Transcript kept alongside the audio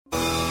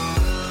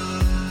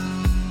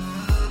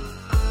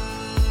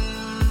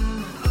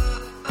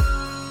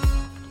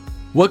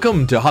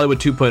Welcome to Hollywood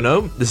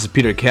 2.0. This is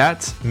Peter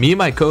Katz. Me and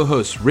my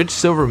co-host Rich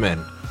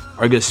Silverman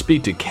are going to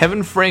speak to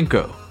Kevin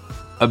Franco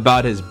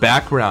about his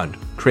background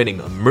creating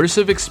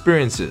immersive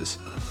experiences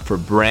for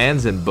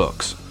brands and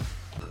books.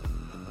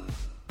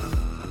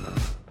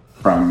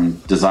 From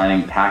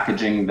designing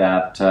packaging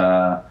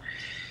that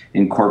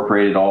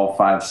incorporated all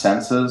five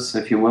senses,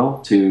 if you will,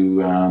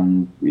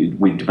 to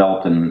we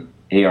developed an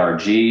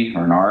ARG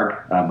or an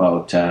ARG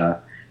about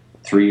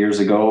 3 years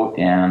ago,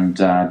 and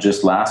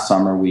just last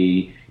summer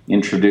we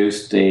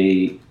introduced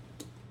a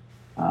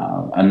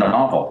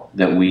novel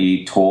that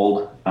we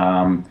told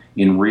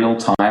in real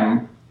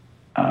time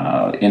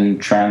in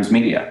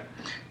transmedia.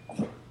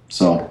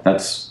 So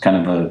that's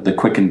kind of the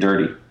quick and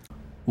dirty.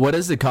 What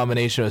is the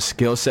combination of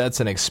skill sets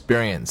and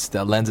experience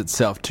that lends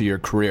itself to your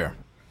career?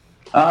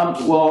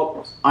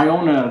 Well, I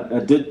own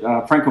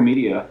Franco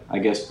Media, I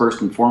guess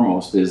first and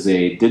foremost, is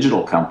a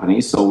digital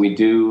company. So we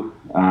do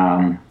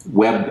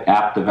web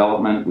app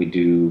development, we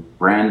do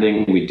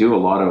branding, we do a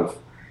lot of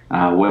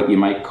what you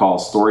might call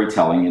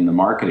storytelling in the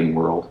marketing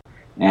world.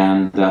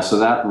 And so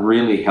that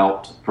really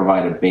helped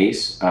provide a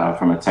base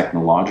from a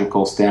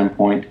technological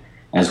standpoint,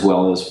 as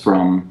well as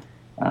from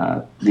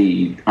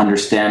the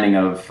understanding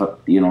of,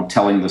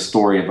 telling the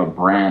story of a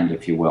brand,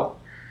 if you will.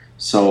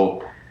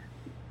 So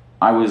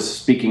I was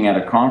speaking at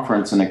a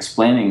conference and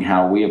explaining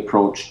how we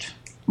approached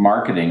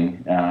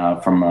marketing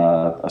from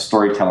a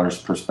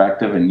storyteller's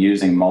perspective and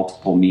using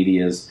multiple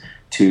medias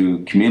to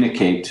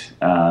communicate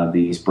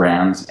these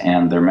brands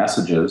and their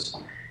messages.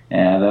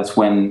 And that's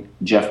when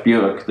Jeff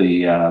Buick,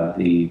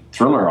 the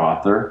thriller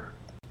author,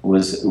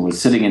 was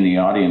sitting in the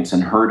audience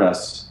and heard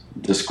us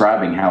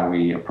describing how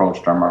we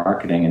approached our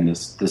marketing and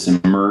this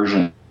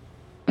immersion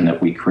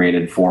that we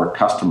created for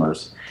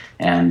customers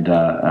and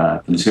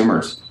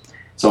consumers.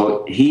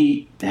 So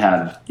he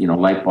had,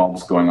 light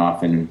bulbs going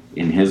off in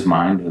his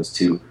mind as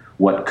to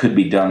what could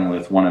be done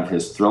with one of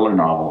his thriller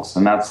novels.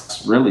 And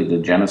that's really the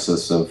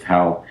genesis of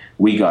how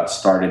we got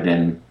started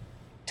in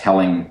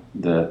telling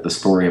the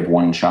story of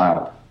One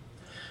Child.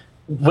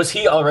 Was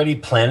he already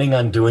planning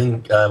on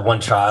doing One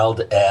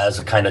Child as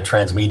a kind of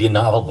transmedia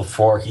novel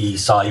before he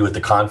saw you at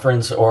the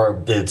conference, or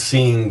did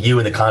seeing you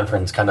in the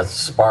conference kind of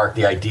spark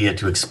the idea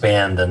to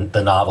expand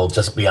the novel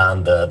just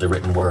beyond the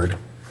written word?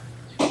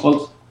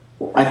 Well,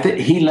 I think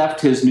he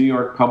left his New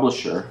York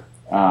publisher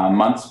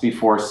months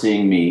before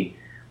seeing me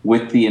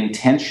with the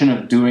intention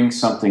of doing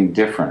something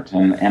different,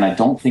 and I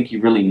don't think he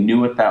really knew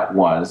what that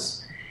was.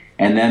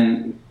 And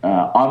then,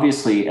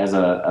 obviously, as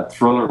a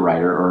thriller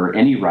writer or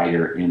any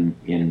writer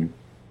in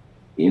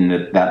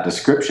that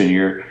description,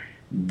 you're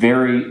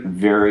very,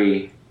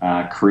 very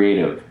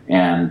creative,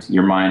 and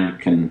your mind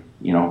can,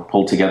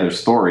 pull together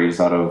stories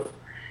out of,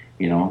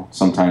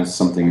 sometimes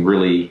something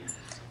really,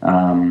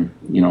 kind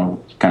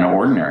of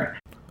ordinary.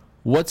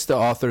 What's the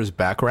author's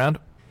background?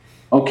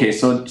 Okay,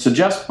 so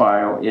Jeff's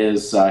bio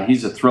is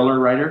he's a thriller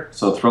writer.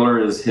 So thriller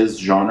is his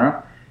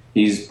genre.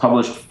 He's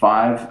published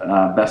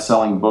 5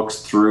 best-selling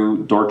books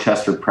through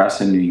Dorchester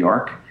Press in New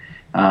York.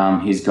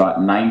 He's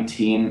got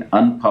 19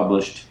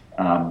 unpublished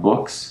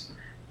books,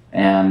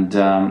 and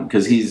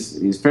because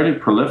he's fairly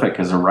prolific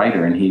as a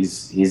writer, and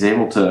he's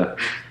able to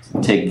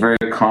take very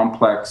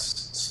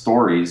complex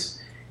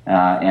stories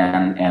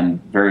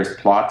and various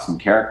plots and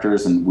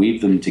characters and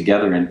weave them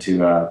together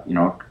into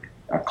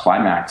a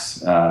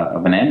climax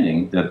of an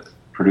ending that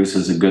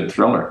produces a good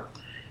thriller.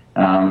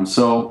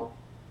 So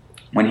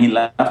when he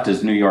left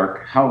his New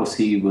York house,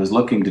 he was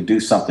looking to do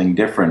something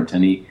different,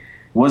 and he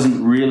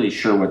wasn't really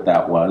sure what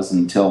that was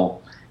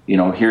until,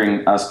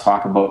 hearing us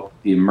talk about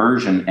the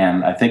immersion,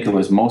 and I think it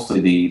was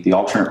mostly the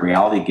alternate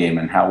reality game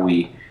and how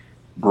we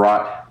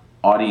brought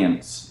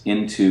audience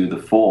into the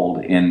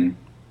fold in,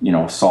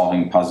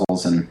 solving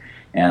puzzles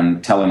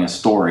and telling a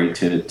story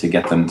to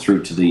get them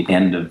through to the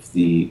end of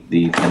the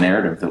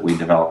narrative that we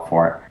developed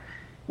for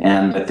it.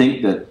 And I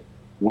think that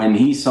when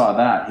he saw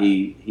that,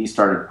 he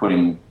started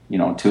putting,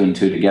 2 and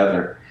 2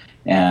 together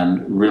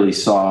and really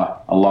saw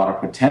a lot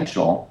of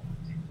potential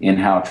in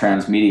how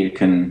transmedia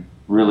can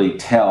really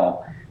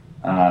tell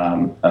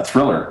a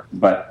thriller,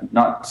 but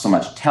not so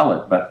much tell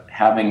it, but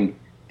having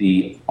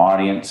the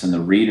audience and the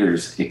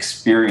readers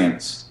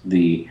experience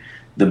the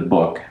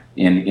book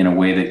in a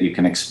way that you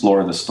can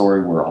explore the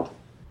story world.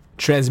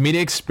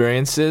 Transmedia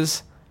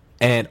experiences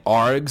and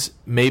ARGs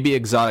may be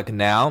exotic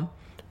now,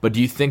 but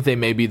do you think they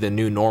may be the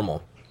new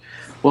normal?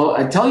 Well,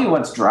 I tell you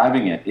what's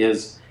driving it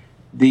is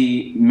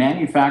the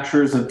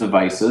manufacturers of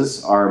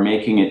devices are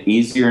making it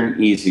easier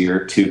and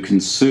easier to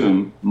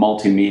consume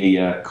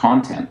multimedia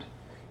content.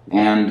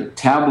 And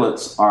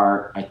tablets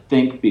are, I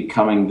think,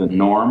 becoming the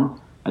norm.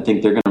 I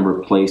think they're going to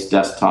replace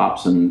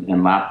desktops and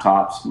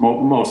laptops,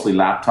 mostly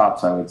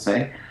laptops, I would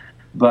say.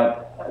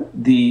 But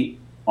the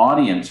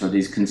audience or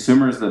these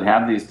consumers that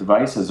have these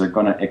devices are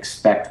going to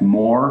expect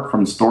more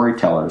from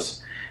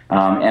storytellers.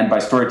 And by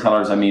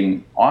storytellers, I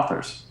mean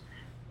authors.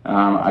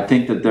 I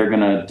think that they're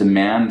going to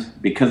demand,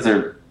 because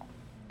their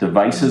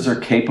devices are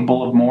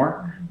capable of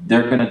more,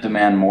 they're going to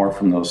demand more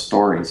from those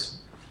stories.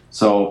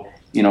 So,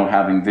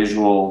 having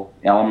visual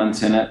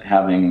elements in it,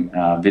 having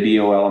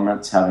video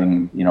elements,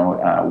 having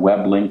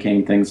web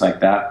linking, things like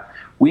that.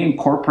 We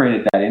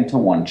incorporated that into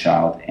One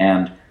Child,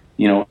 and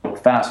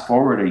fast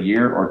forward a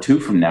year or two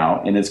from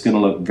now, and it's going to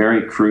look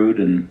very crude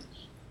and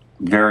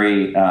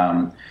very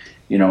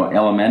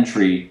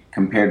elementary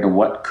compared to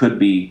what could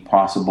be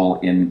possible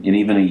in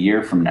even a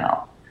year from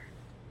now.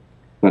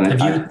 But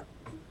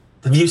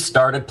have you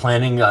started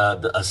planning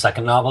a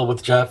second novel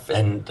with Jeff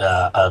and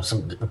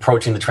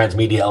approaching the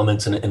transmedia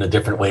elements in a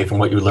different way from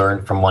what you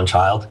learned from One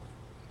Child?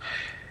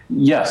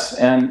 Yes,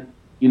 and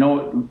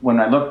when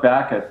I look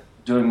back at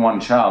doing One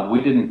Child, we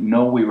didn't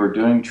know we were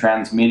doing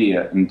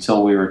transmedia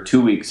until we were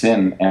 2 weeks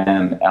in,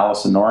 and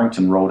Alison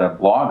Norrington wrote a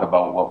blog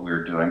about what we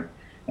were doing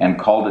and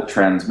called it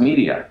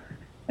Transmedia.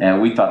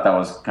 And we thought that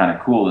was kind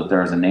of cool that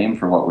there was a name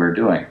for what we were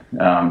doing,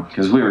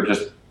 because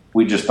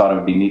we just thought it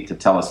would be neat to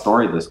tell a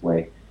story this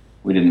way.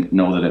 We didn't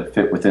know that it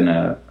fit within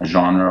a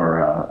genre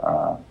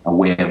or a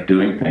way of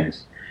doing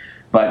things.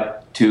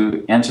 But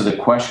to answer the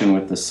question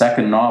with the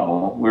second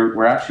novel,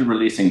 we're actually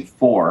releasing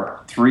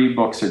 4. 3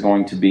 books are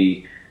going to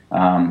be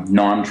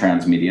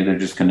non-transmedia. They're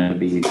just going to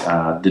be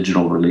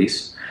digital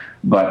release.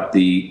 But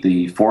the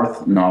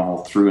 4th novel,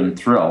 Through and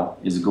Thrill,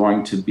 is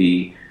going to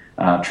be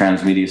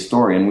transmedia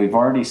story. And we've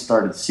already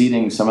started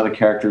seeding some of the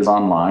characters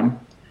online.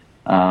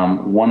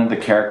 One of the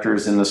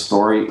characters in the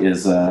story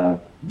is a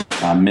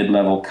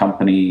mid-level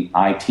company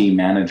IT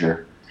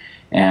manager.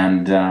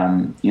 And,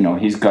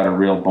 he's got a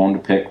real bone to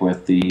pick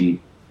with the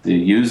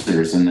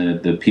users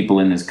and the people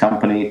in his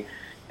company.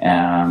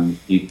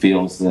 He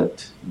feels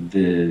that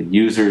the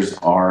users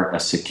are a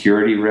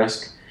security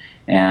risk,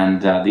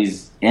 and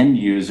these end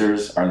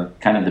users are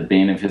kind of the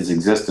bane of his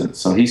existence.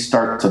 So he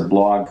starts a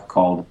blog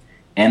called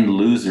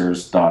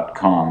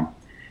endlosers.com.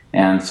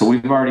 And so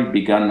we've already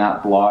begun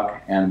that blog,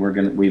 and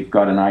we've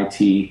got an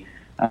IT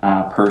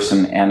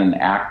person and an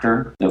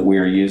actor that we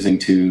are using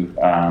to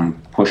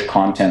push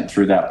content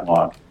through that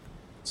blog.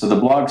 So the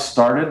blog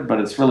started, but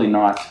it's really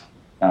not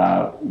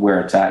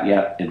where it's at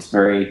yet. It's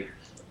very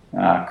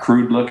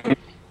crude looking,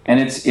 and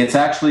it's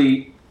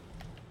actually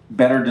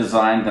better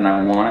designed than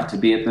I want it to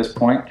be at this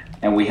point,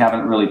 and we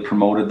haven't really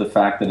promoted the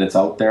fact that it's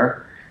out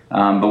there.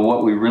 But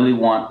what we really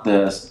want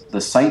the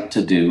site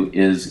to do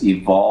is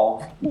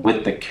evolve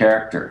with the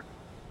character.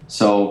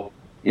 So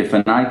if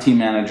an IT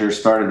manager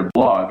started a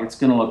blog, it's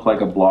going to look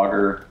like a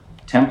Blogger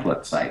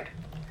template site.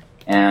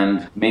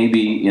 And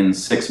maybe in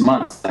 6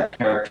 months, that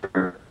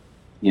character,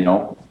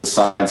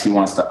 decides he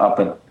wants to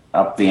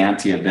up the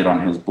ante a bit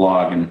on his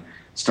blog and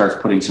starts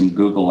putting some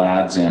Google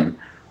ads in,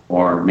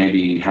 or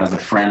maybe has a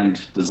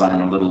friend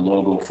design a little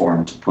logo for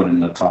him to put in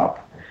the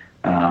top.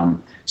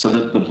 So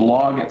that the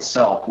blog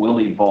itself will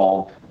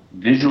evolve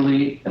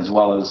visually as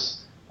well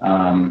as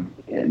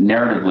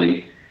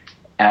narratively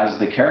as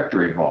the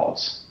character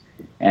evolves.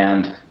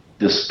 And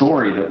the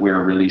story that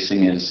we're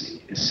releasing is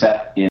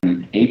set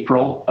in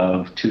April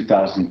of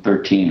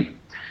 2013.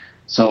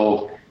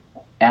 So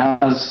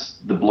as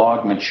the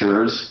blog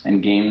matures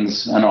and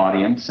gains an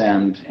audience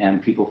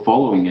and people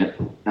following it,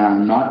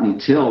 not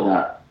until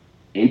that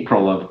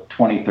April of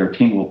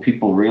 2013 will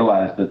people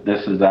realize that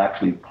this is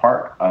actually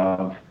part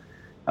of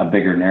a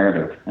bigger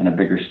narrative and a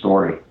bigger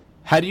story.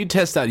 How do you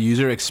test out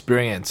user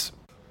experience?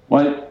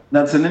 Well,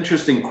 that's an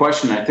interesting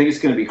question. I think it's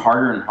going to be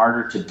harder and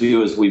harder to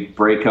do as we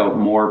break out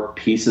more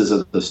pieces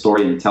of the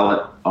story and tell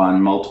it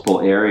on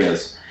multiple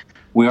areas.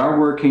 We are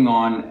working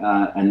on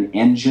an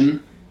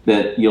engine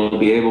that you'll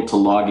be able to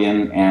log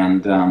in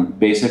and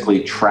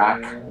basically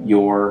track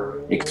your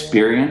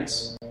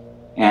experience.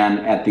 And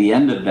at the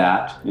end of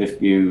that,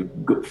 if you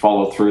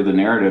follow through the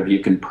narrative, you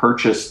can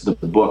purchase the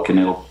book and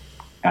it'll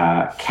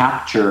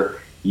capture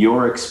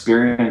your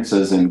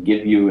experiences and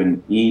give you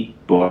an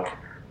e-book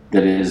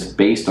that is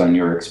based on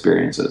your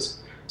experiences.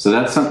 So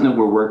that's something that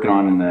we're working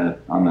on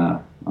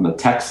on the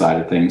tech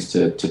side of things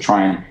to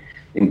try and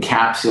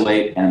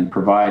encapsulate and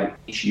provide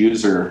each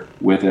user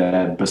with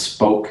a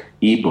bespoke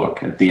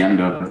ebook at the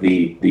end of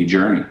the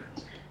journey.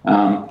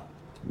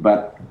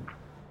 But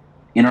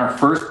in our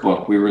first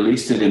book, we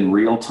released it in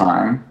real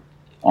time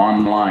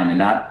online,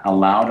 and that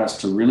allowed us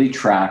to really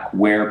track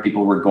where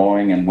people were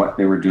going and what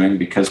they were doing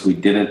because we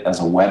did it as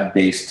a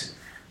web-based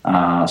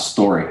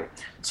story.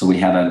 So we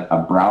had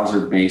a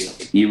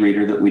browser-based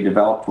e-reader that we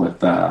developed with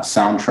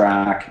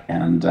soundtrack,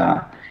 and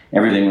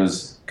everything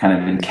was kind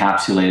of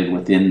encapsulated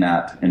within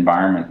that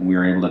environment, and we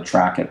were able to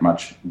track it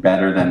much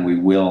better than we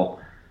will,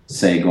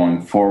 say,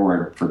 going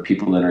forward for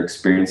people that are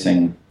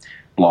experiencing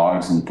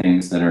blogs and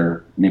things that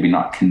are maybe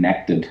not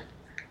connected,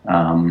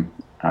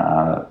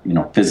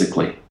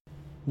 physically.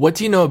 What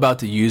do you know about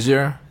the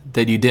user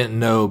that you didn't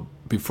know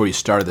before you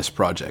started this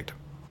project?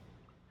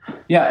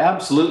 Yeah,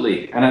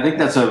 absolutely. And I think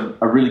that's a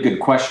really good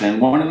question.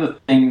 And one of the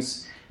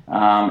things,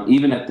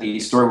 even at the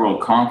Story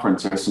World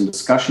Conference, there's some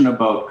discussion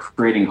about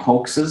creating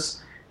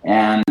hoaxes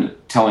and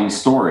telling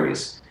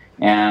stories.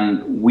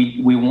 And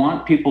we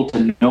want people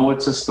to know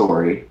it's a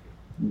story,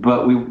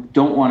 but we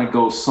don't want to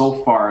go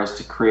so far as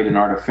to create an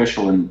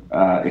artificial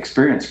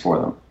experience for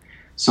them.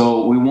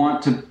 So we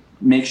want to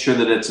make sure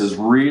that it's as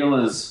real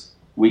as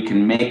we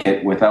can make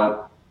it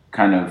without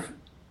kind of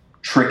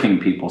tricking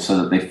people so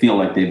that they feel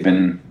like they've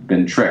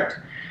been tricked.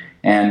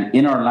 And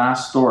in our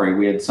last story,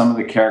 we had some of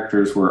the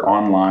characters were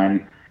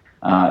online.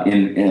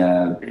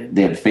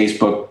 They had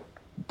Facebook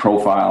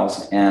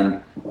profiles,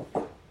 and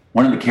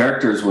one of the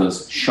characters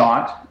was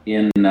shot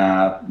in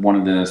one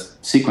of the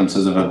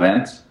sequences of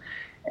events,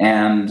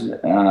 and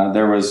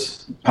there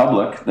was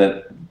public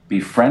that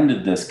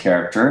befriended this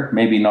character,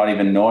 maybe not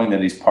even knowing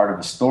that he's part of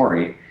a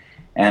story,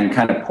 and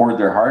kind of poured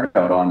their heart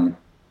out on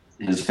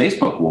his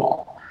Facebook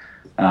wall.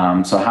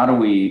 So how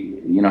do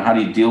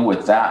you deal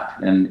with that,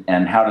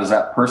 and how does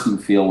that person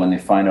feel when they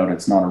find out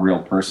it's not a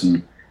real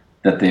person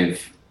that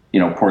they've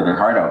poured their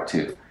heart out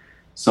to?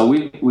 So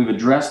we've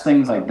addressed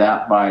things like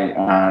that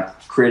by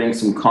creating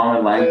some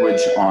common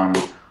language on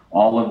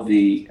all of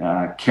the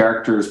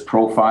characters'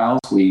 profiles.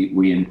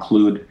 We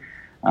include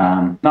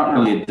not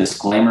really a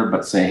disclaimer,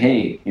 but say,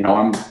 hey,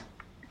 I'm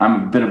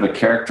a bit of a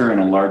character in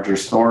a larger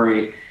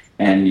story,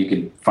 and you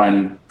could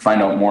find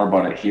out more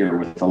about it here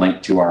with the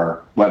link to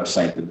our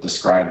website that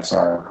describes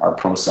our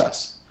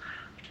process.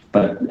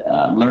 But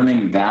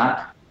learning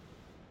that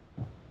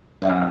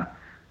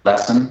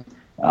lesson,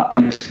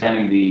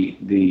 understanding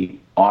the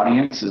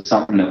audience is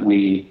something that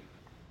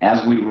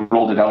as we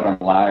rolled it out on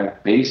a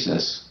live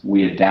basis,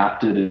 we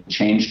adapted and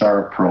changed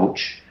our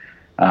approach.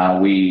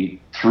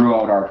 We threw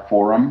out our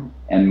forum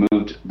and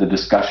moved the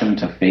discussion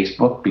to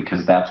Facebook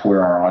because that's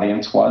where our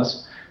audience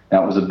was.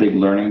 That was a big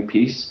learning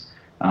piece.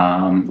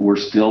 We're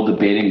still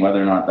debating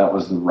whether or not that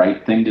was the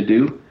right thing to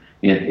do.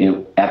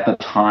 At the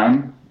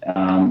time,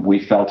 we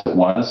felt it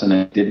was, and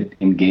it did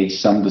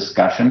engage some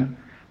discussion,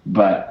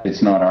 but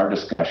it's not our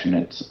discussion.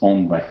 It's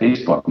owned by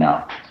Facebook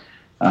now,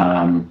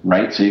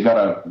 right? So you got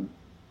to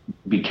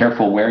be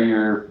careful where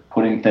you're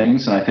putting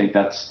things, and I think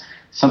that's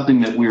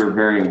something that we were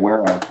very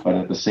aware of, but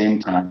at the same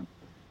time,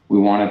 we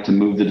wanted to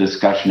move the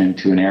discussion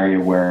into an area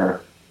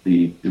where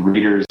the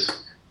readers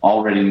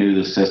already knew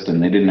the system.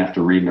 They didn't have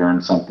to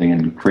relearn something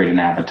and create an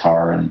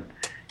avatar and,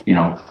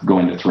 go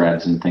into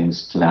threads and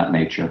things to that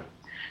nature.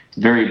 It's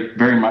very,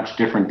 very much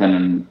different than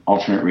an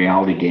alternate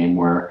reality game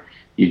where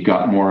you've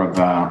got more of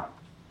a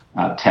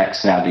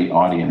tech-savvy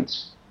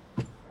audience.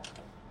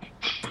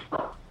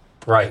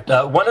 Right.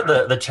 One of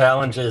the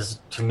challenges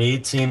to me,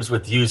 it seems,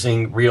 with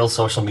using real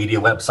social media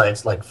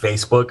websites like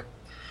Facebook,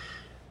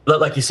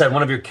 like you said,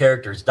 one of your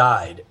characters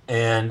died.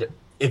 And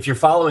if you're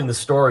following the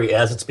story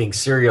as it's being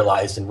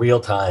serialized in real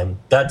time,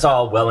 that's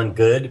all well and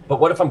good. But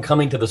what if I'm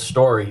coming to the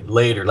story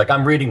later? Like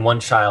I'm reading One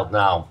Child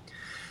now.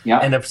 Yeah.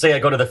 And if, say, I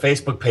go to the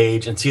Facebook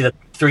page and see that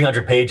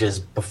 300 pages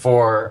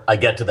before I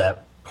get to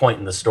that point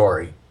in the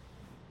story.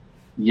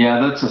 Yeah,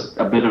 that's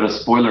a bit of a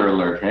spoiler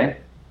alert, hey?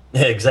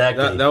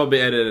 Exactly. That will be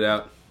edited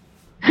out.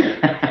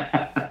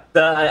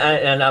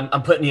 And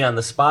I'm putting you on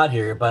the spot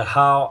here, but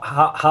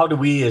how do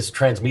we as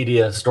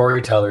transmedia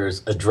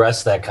storytellers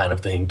address that kind of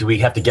thing? Do we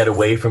have to get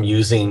away from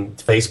using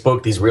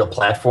Facebook, these real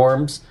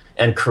platforms,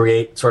 and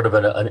create sort of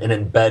an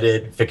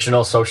embedded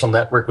fictional social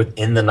network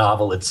within the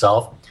novel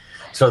itself,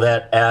 so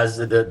that as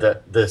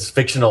this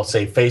fictional,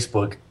 say,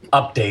 Facebook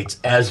updates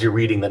as you're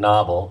reading the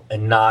novel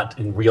and not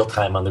in real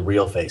time on the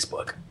real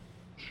Facebook?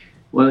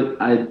 Well,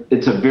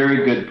 it's a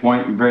very good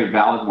point and very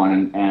valid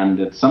one, and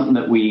it's something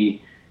that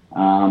we,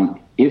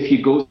 if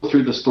you go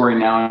through the story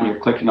now and you're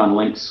clicking on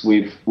links,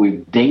 we've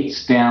date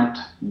stamped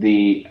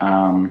the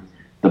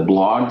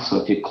blog. So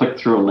if you click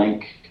through a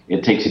link,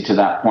 it takes you to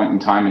that point in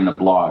time in the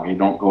blog. You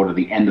don't go to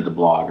the end of the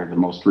blog or the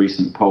most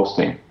recent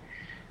posting.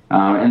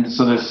 And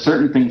so there's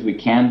certain things we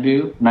can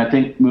do, and I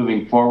think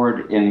moving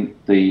forward in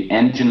the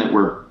engine that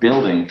we're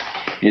building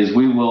is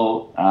we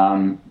will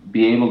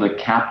be able to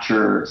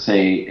capture,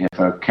 say, if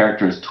a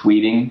character is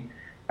tweeting,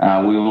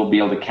 we will be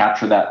able to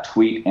capture that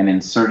tweet and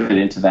insert it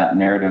into that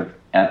narrative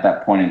at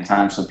that point in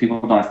time, so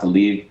people don't have to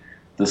leave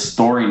the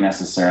story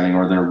necessarily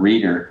or their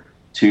reader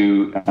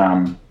to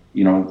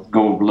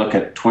go look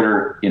at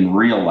Twitter in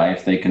real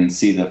life. They can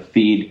see the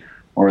feed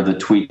or the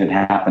tweet that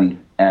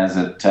happened as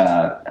it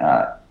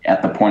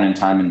at the point in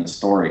time in the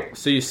story.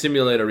 So you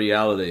simulate a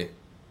reality.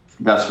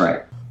 That's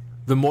right.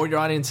 The more your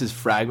audience is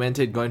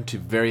fragmented, going to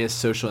various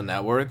social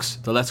networks,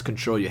 the less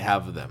control you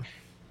have of them.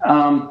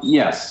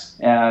 Yes,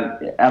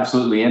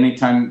 absolutely.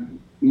 Anytime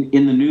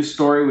in the news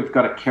story, we've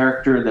got a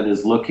character that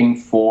is looking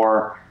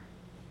for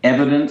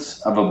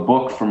evidence of a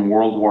book from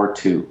World War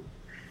II.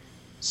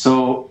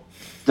 So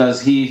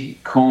does he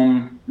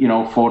comb,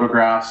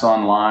 photographs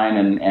online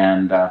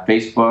and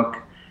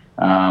Facebook?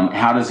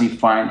 How does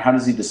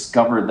he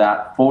discover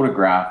that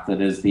photograph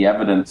that is the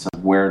evidence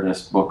of where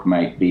this book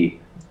might be?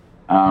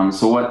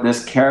 So what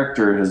this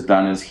character has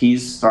done is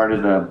he's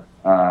started a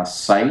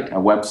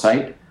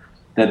website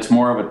that's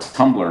more of a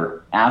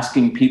Tumblr,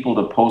 asking people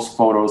to post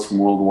photos from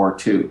World War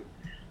II.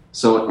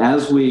 So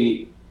as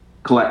we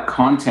collect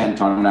content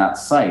on that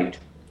site,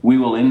 we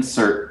will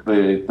insert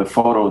the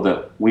photo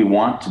that we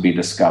want to be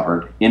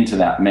discovered into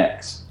that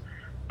mix.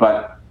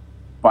 But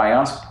by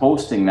us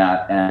posting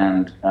that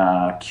and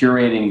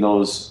curating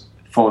those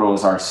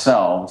photos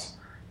ourselves,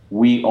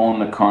 we own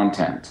the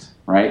content,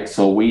 right?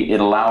 So it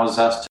allows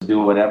us to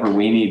do whatever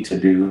we need to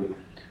do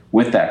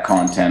with that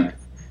content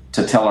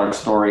to tell our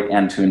story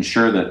and to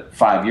ensure that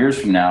 5 years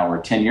from now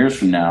or 10 years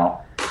from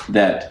now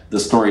that the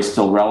story is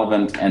still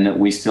relevant and that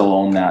we still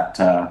own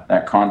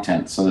that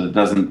content, so that it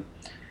doesn't,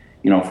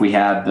 if we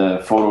had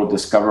the photo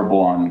discoverable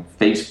on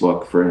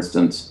Facebook, for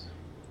instance,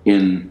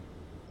 in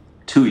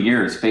 2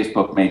 years,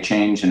 Facebook may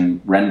change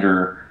and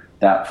render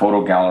that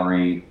photo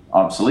gallery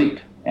obsolete.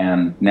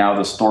 And now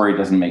the story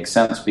doesn't make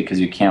sense because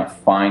you can't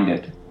find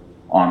it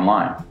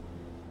online,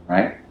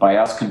 right? By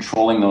us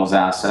controlling those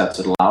assets,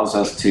 it allows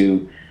us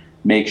to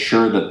make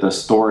sure that the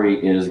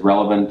story is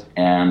relevant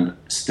and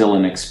still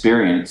an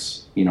experience,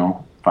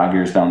 5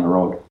 years down the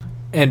road.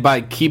 And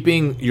by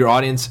keeping your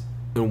audience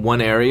in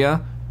one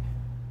area,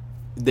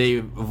 they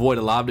avoid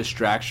a lot of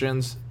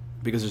distractions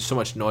because there's so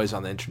much noise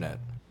on the internet.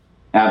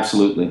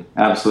 Absolutely.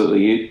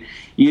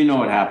 You know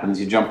what happens.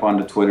 You jump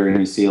onto Twitter and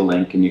you see a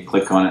link and you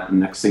click on it, and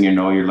next thing you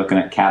know, you're looking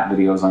at cat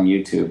videos on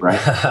YouTube,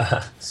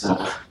 right?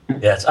 So.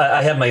 Yes,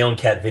 I have my own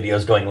cat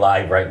videos going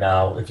live right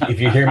now. If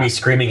you hear me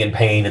screaming in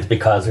pain, it's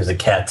because there's a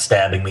cat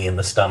stabbing me in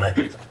the stomach.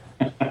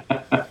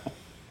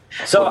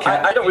 So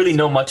I don't really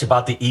know much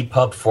about the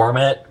EPUB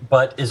format,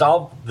 but is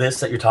all this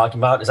that you're talking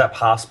about, is that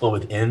possible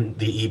within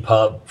the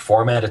EPUB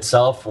format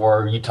itself,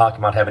 or are you talking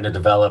about having to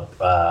develop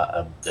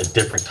a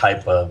different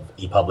type of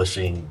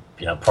e-publishing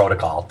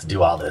protocol to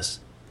do all this?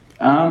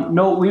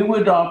 No, we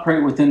would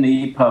operate within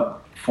the EPUB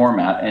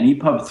format, and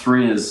EPUB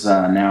 3 is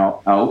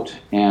now out,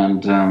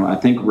 and I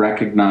think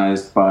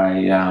recognized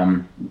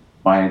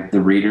by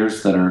the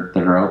readers that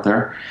are out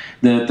there.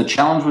 The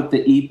challenge with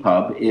the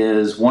EPUB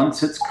is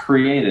once it's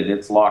created,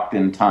 it's locked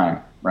in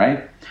time,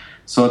 right?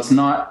 So it's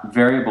not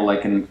variable.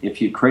 Like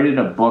if you created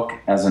a book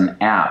as an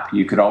app,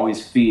 you could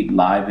always feed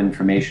live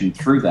information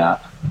through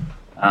that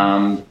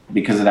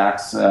because it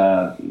acts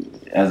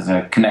as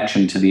a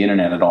connection to the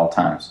internet at all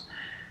times.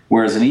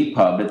 Whereas an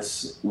EPUB,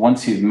 it's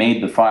once you've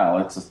made the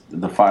file,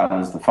 the file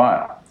is the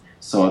file.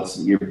 So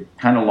you're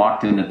kind of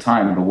locked into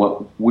time. But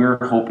what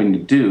we're hoping to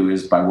do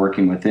is, by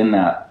working within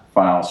that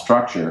file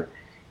structure,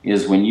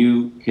 is when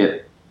you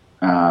hit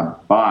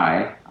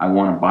buy, I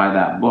want to buy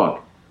that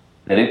book,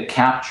 that it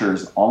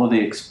captures all of the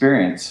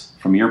experience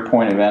from your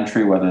point of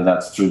entry, whether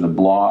that's through the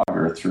blog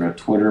or through a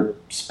Twitter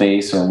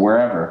space or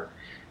wherever.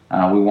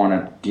 We want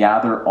to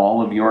gather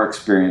all of your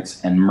experience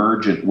and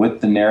merge it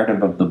with the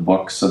narrative of the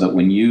book, so that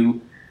when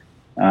you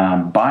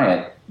buy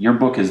it, your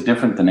book is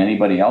different than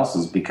anybody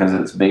else's because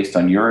it's based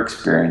on your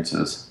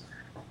experiences.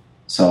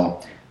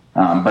 So,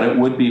 but it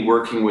would be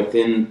working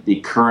within the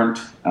current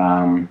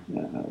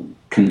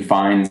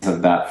confines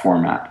of that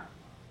format.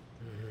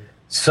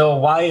 So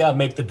why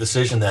make the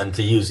decision then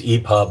to use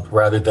EPUB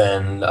rather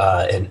than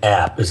an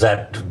app? Is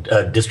that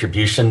a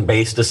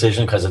distribution-based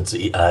decision because it's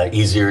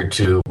easier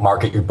to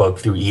market your book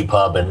through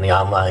EPUB and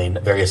the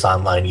various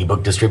online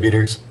ebook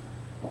distributors?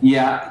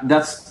 Yeah,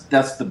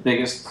 that's the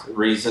biggest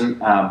reason.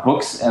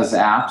 Books as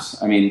apps,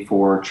 I mean,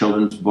 for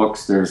children's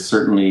books, there's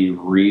certainly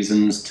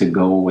reasons to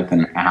go with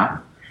an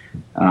app.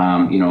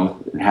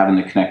 Having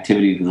the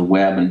connectivity to the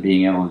web and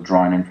being able to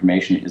draw in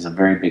information is a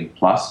very big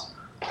plus.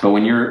 So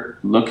when you're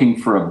looking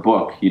for a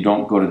book, you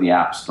don't go to the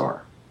app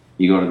store.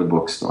 You go to the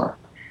bookstore.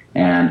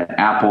 And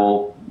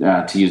Apple,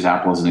 to use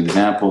Apple as an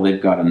example,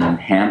 they've got an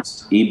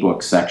enhanced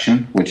ebook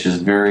section, which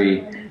is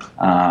very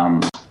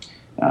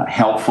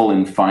helpful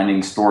in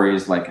finding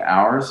stories like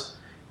ours.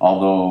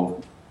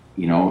 Although,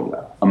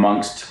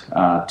 amongst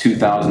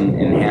 2,000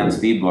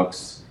 enhanced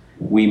ebooks,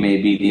 we may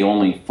be the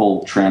only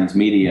full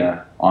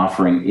transmedia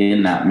offering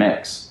in that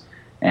mix.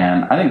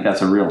 And I think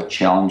that's a real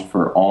challenge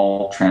for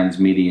all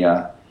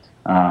transmedia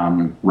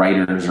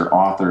writers or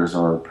authors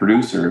or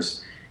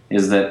producers,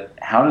 is that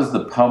how does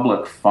the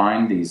public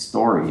find these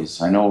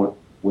stories? I know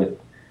with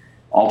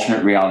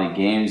alternate reality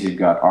games, you've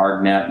got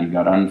ArgNet, you've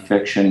got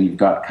Unfiction, you've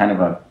got kind of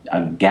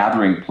a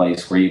gathering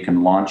place where you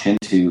can launch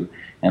into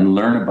and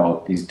learn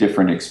about these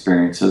different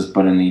experiences.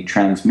 But in the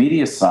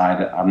transmedia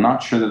side, I'm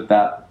not sure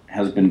that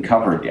has been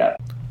covered yet.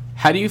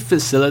 How do you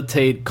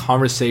facilitate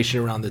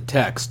conversation around the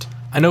text?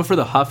 I know for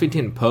the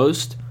Huffington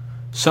Post,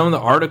 some of the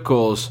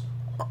articles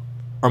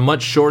are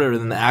much shorter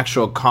than the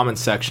actual comment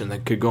section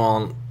that could go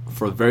on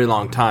for a very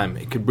long time.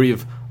 It could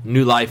breathe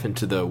new life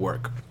into the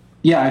work.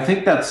 Yeah, I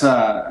think that's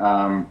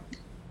a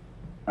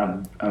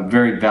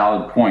very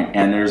valid point.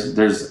 And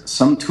there's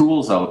some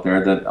tools out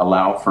there that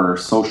allow for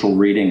social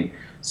reading,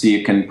 so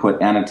you can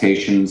put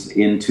annotations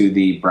into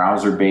the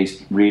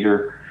browser-based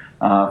reader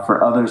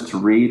for others to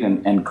read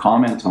and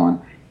comment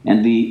on.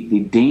 And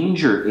the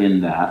danger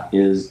in that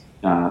is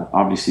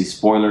obviously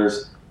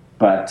spoilers,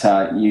 but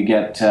you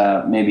get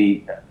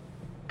maybe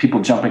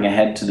people jumping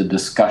ahead to the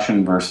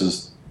discussion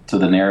versus to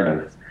the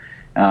narrative.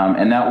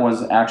 And that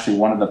was actually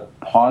one of the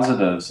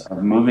positives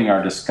of moving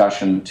our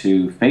discussion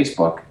to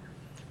Facebook,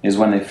 is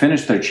when they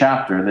finished their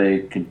chapter, they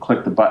could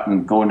click the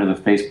button, go into the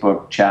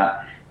Facebook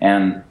chat,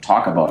 and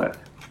talk about it.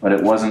 But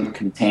it wasn't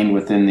contained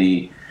within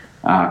the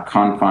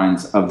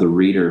confines of the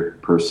reader,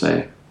 per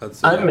se.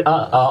 I'm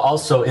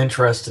also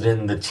interested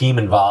in the team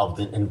involved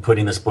in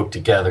putting this book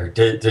together.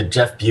 Did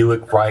Jeff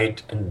Buick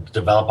write and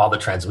develop all the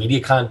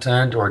transmedia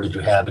content, or did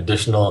you have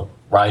additional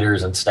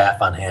writers and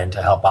staff on hand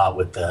to help out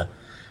with the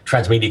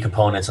transmedia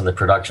components and the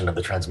production of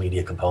the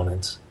transmedia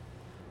components?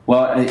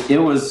 Well, it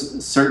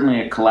was certainly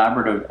a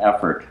collaborative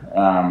effort.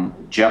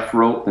 Jeff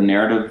wrote the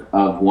narrative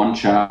of One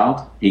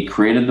Child. He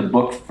created the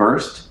book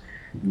first.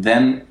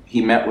 Then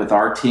he met with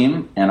our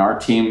team, and our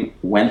team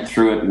went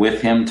through it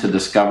with him to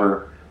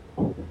discover,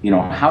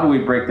 how do we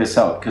break this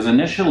out? Because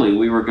initially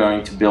we were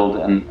going to build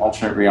an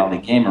alternate reality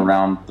game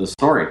around the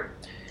story.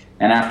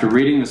 And after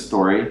reading the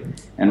story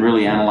and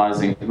really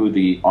analyzing who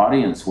the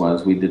audience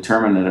was, we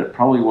determined that it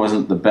probably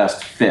wasn't the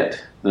best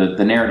fit.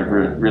 The narrative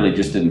really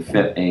just didn't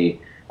fit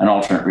an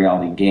alternate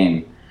reality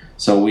game.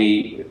 So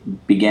we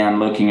began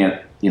looking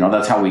at,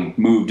 that's how we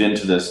moved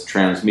into this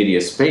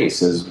transmedia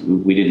space, as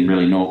we didn't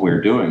really know what we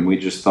were doing. We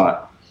just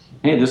thought,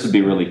 hey, this would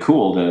be really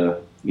cool to,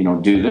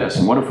 do this.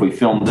 And what if we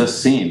filmed this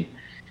scene?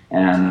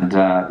 And,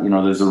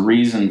 there's a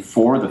reason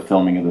for the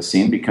filming of the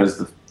scene,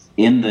 because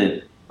in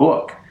the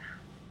book,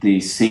 the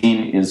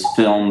scene is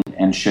filmed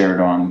and shared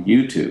on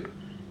YouTube.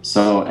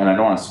 So, and I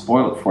don't want to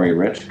spoil it for you,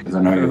 Rich, because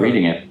I know you're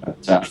reading it.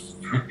 But,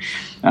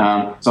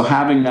 so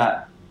having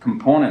that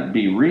component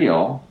be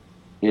real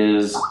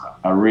is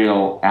a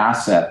real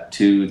asset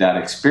to that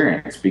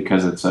experience,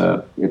 because it's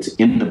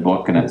in the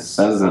book and it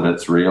says that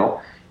it's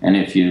real. And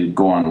if you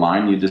go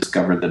online, you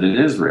discover that it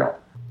is real.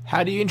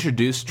 How do you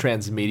introduce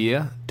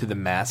transmedia to the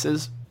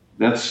masses?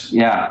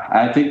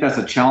 I think that's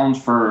a challenge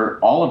for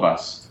all of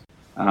us.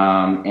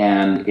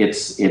 And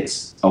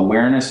it's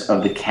awareness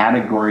of the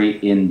category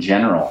in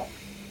general.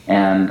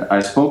 And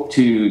I spoke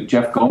to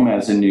Jeff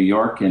Gomez in New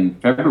York in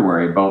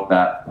February about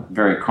that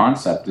very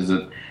concept, is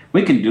that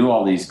we can do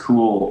all these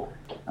cool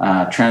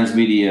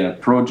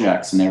transmedia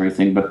projects and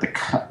everything, but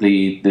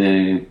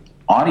the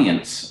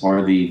audience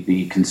or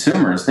the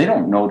consumers, they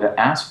don't know to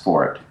ask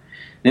for it.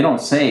 They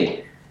don't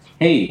say,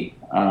 hey,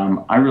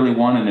 I really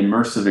want an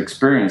immersive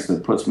experience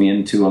that puts me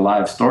into a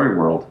live story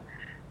world.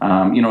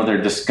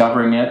 They're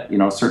discovering it.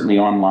 Certainly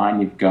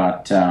online, you've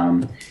got,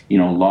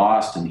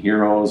 Lost and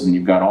Heroes, and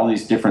you've got all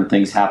these different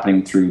things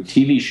happening through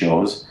TV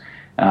shows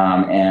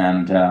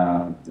and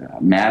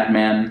Mad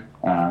Men.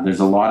 There's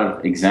a lot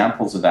of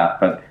examples of that,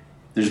 but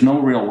there's no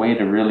real way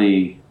to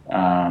really,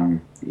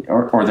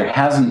 or there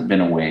hasn't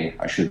been a way,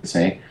 I should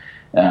say,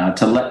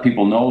 to let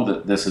people know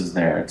that this is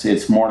there.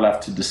 It's more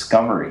left to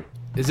discovery.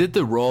 Is it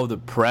the role of the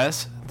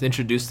press to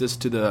introduce this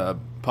to the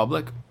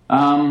public?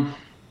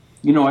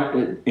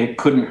 It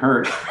couldn't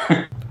hurt.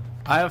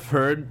 I have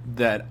heard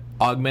that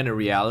augmented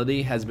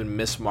reality has been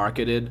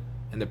mismarketed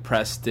and the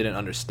press didn't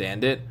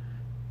understand it.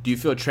 Do you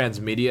feel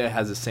transmedia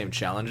has the same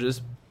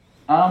challenges?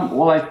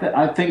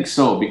 I think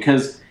so,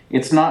 because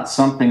it's not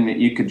something that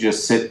you could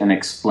just sit and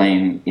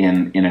explain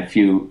in a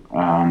few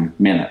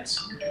minutes,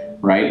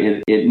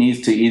 right? It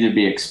needs to either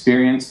be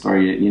experienced, or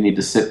you need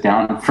to sit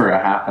down for a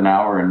half an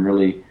hour and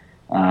really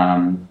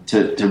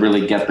to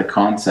really get the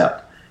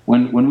concept.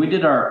 When we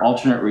did our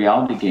alternate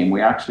reality game, we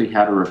actually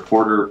had a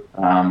reporter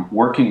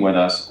working with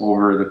us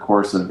over the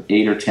course of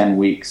 8 or 10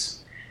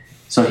 weeks.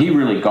 So he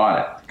really got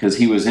it, because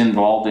he was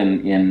involved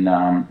in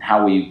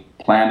how we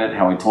planned it,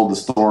 how we told the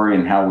story,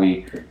 and how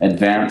we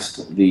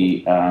advanced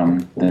the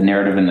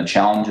narrative and the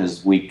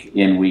challenges week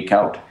in, week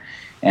out.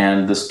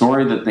 And the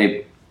story that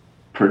they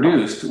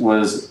produced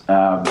was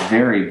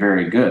very,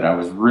 very good. I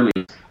was really...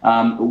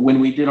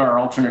 when we did our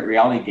alternate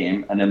reality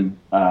game, and then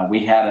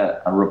we had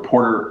a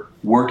reporter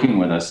working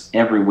with us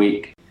every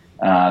week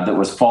that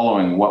was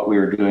following what we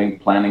were doing,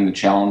 planning the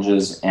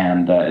challenges,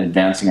 and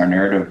advancing our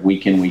narrative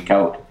week in, week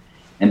out.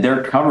 And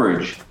their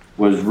coverage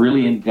was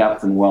really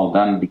in-depth and well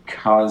done,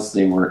 because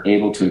they were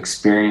able to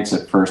experience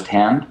it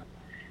firsthand.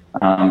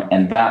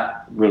 And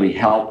that really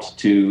helped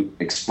to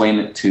explain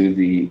it to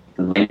the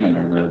layman,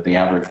 or the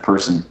average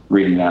person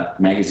reading that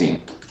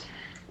magazine.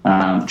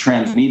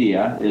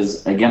 Transmedia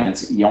is, again,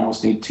 you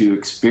almost need to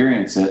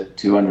experience it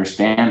to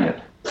understand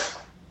it.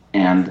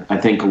 And I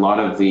think a lot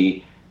of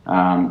the,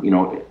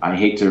 I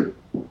hate to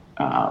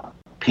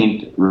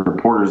paint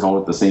reporters all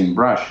with the same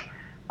brush,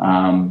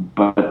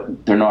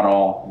 but they're not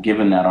all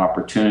given that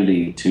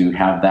opportunity to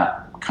have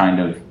that kind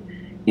of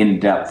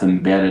in-depth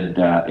embedded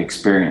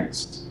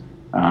experience.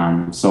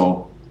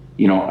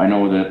 I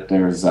know that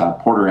there's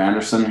Porter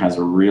Anderson has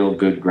a real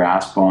good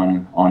grasp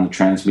on the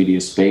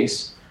transmedia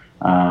space.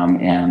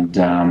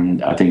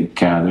 I think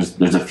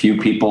there's a few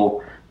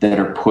people that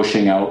are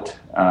pushing out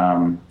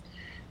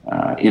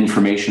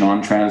information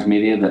on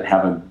transmedia that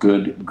have a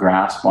good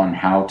grasp on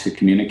how to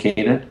communicate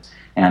it,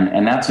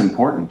 and that's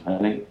important. I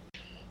think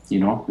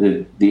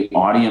the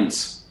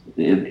audience.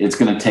 It's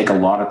going to take a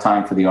lot of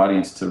time for the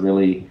audience to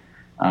really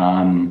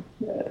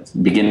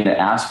begin to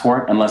ask for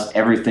it, unless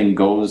everything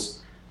goes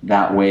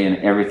that way and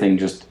everything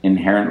just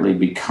inherently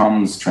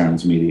becomes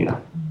transmedia.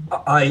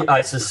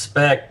 I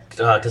suspect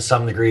to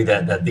some degree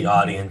that the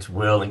audience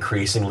will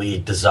increasingly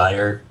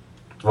desire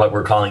what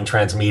we're calling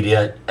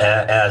transmedia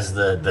as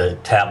the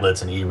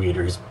tablets and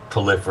e-readers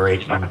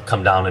proliferate and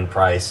come down in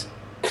price.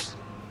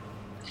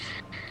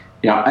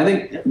 Yeah, I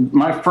think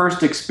my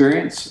first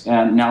experience,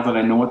 and now that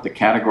I know what the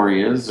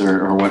category is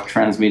or what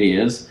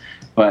transmedia is,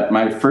 but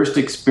my first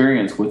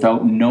experience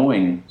without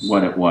knowing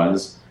what it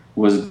was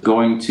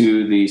going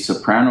to the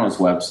Sopranos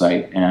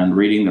website and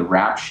reading the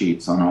rap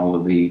sheets on all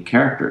of the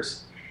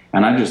characters.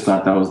 And I just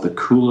thought that was the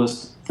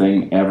coolest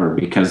thing ever,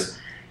 because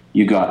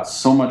you got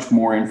so much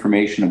more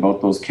information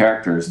about those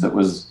characters that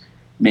was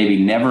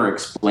maybe never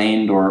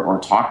explained or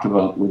talked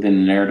about within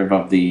the narrative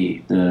of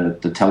the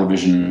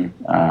television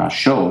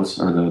shows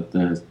or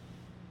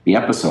the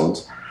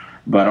episodes.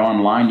 But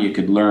online you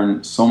could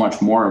learn so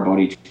much more about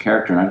each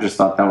character, and I just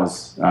thought that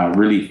was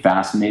really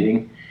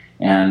fascinating.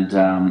 And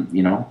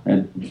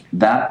and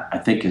that, I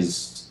think,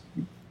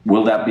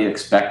 will that be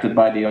expected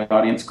by the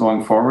audience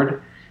going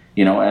forward?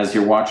 As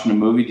you're watching a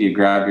movie, do you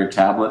grab your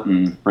tablet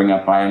and bring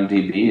up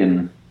IMDb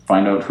and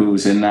find out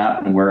who's in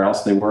that and where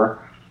else they were?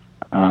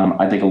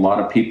 I think a lot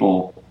of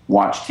people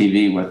watch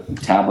TV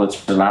with tablets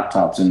or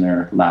laptops in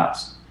their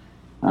laps.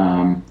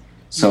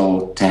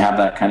 So to have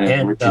that kind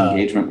of rich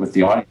engagement with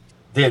the audience.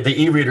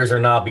 The e-readers are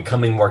now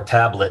becoming more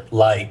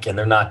tablet-like, and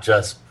they're not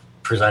just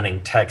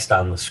presenting text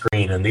on the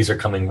screen, and these are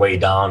coming way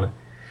down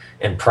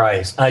in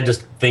price. I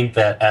just think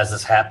that as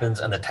this happens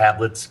and the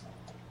tablets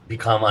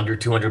become under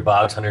 $200,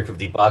 $150,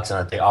 and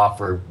that they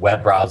offer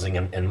web browsing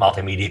and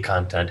multimedia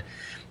content,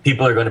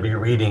 people are going to be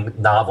reading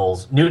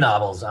new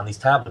novels on these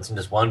tablets and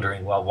just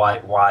wondering, well,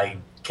 why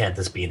can't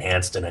this be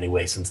enhanced in any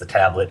way, since the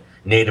tablet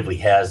natively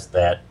has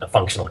that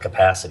functional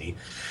capacity?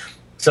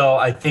 So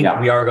I think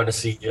we are going to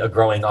see a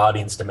growing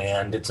audience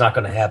demand. It's not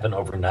going to happen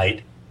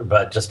overnight,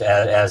 but just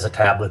as the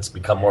tablets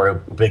become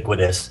more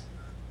ubiquitous,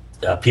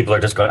 people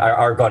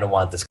are going to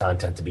want this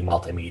content to be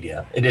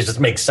multimedia. It just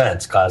makes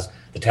sense because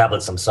the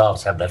tablets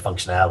themselves have that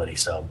functionality.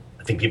 So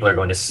I think people are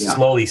going to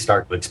slowly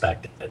start to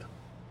expect it.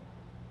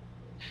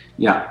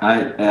 Yeah,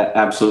 I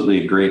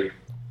absolutely agree.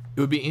 It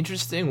would be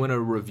interesting when a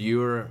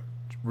reviewer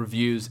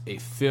reviews a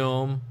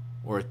film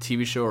or a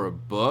TV show or a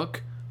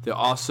book, they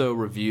also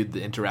reviewed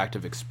the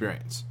interactive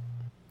experience.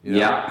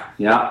 Yeah.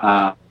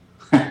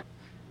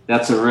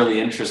 That's a really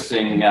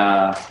interesting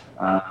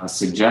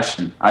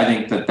suggestion. I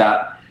think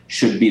that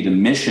should be the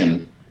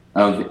mission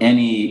of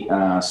any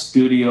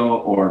studio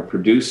or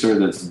producer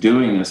that's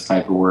doing this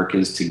type of work,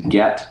 is to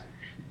get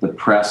the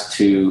press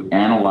to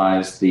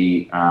analyze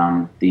the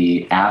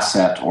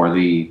asset or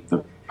the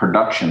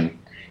production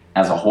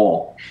as a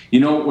whole.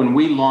 When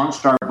we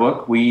launched our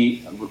book,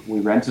 we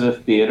rented a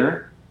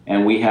theater,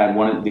 and we had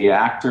the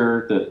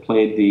actor that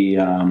played the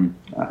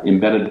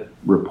embedded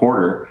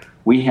reporter.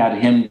 We had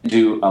him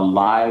do a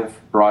live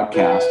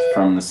broadcast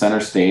from the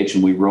center stage,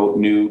 and we wrote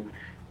new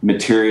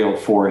material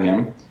for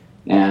him.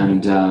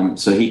 And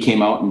so he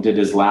came out and did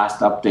his last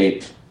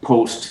update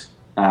post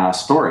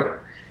story.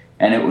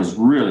 And it was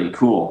really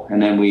cool.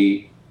 And then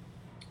we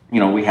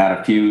had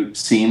a few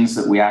scenes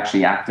that we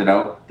actually acted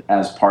out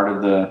as part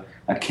of a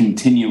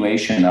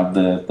continuation of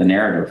the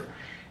narrative.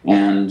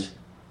 And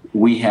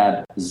we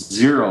had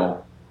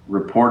 0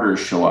 reporters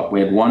show up.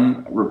 We had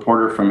one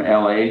reporter from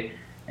LA,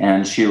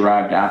 and she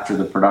arrived after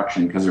the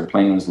production because her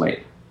plane was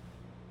late.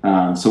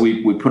 So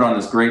we put on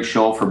this great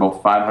show for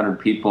about 500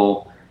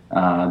 people.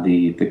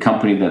 The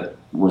company that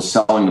was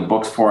selling the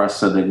books for us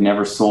said they've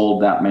never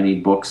sold that many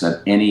books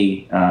at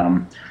any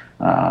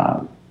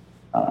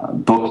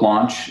book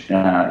launch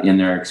in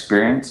their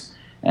experience.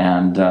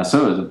 And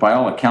so by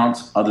all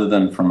accounts, other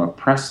than from a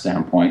press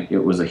standpoint,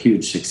 it was a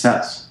huge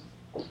success.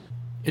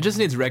 It just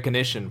needs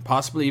recognition,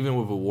 possibly even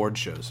with award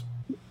shows.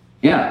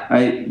 Yeah,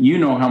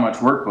 how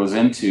much work goes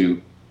into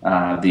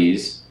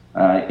these.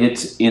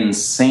 It's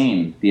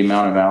insane the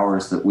amount of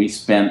hours that we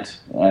spent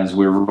as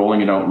we were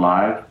rolling it out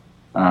live,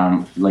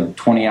 like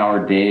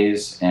 20-hour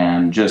days,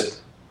 and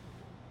just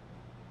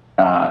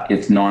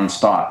it's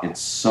nonstop.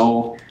 It's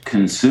so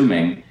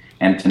consuming,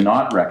 and to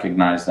not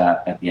recognize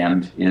that at the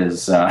end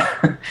is,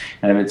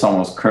 it's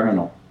almost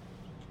criminal.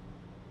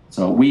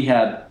 So we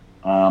had,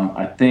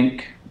 I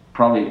think,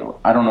 probably,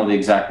 I don't know the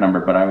exact number,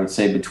 but I would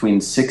say between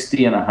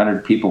 60 and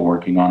 100 people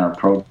working on our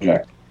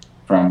project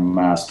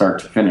from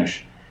start to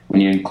finish.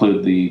 When you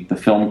include the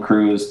film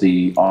crews,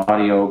 the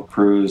audio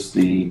crews,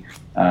 the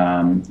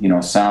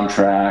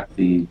soundtrack,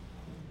 the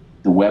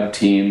web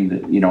team,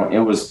 it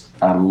was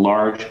a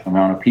large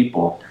amount of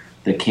people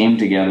that came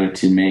together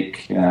to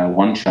make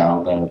One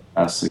Child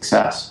a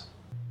success.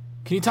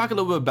 Can you talk a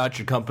little bit about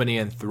your company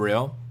and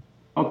Thrill?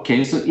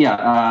 Okay, so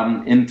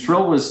and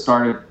Thrill was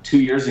started 2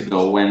 years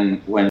ago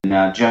when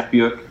Jeff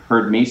Buick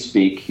heard me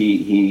speak.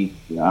 He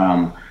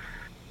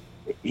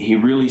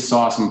really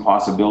saw some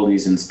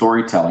possibilities in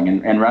storytelling,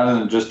 and rather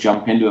than just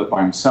jump into it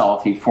by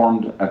himself, he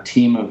formed a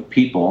team of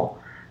people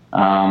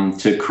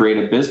to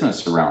create a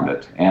business around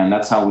it, and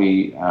that's how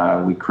we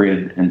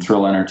created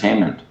Thrill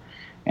Entertainment.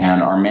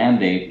 And our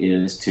mandate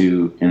is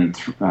to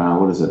entertain,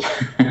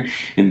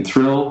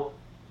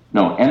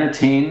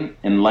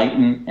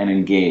 enlighten, and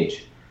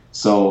engage.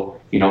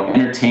 So,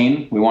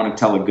 entertain, we want to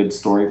tell a good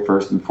story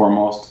first and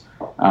foremost.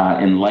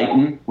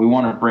 Enlighten, we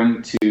want to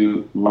bring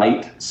to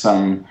light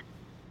some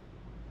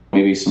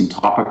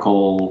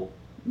topical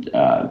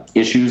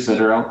issues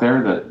that are out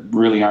there that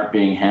really aren't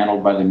being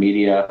handled by the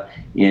media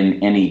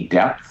in any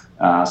depth.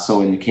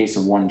 So in the case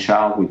of One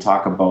Child, we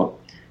talk about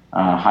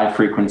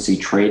high-frequency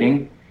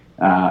trading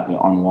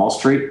on Wall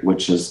Street,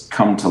 which has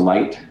come to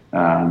light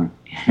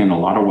in a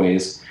lot of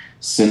ways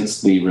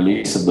since the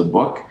release of the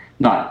book.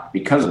 Not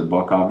because of the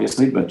book,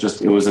 obviously, but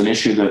just it was an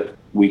issue that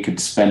we could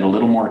spend a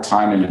little more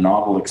time in a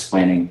novel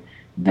explaining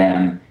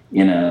than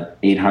in a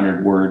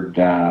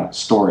 800-word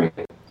story.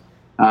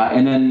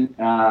 And then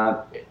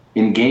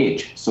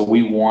engage. So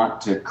we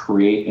want to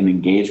create an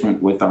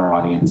engagement with our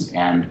audience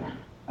and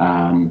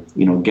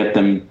get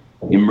them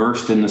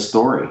immersed in the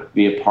story,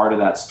 be a part of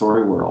that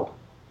story world.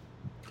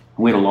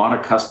 We had a lot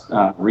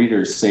of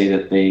readers say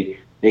that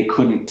they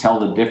couldn't tell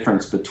the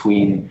difference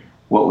between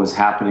what was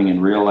happening in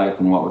real life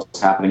and what was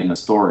happening in the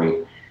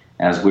story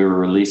as we were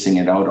releasing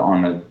it out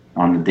on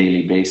a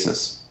daily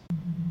basis.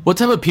 What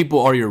type of people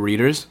are your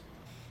readers?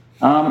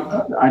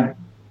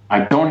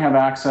 I don't have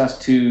access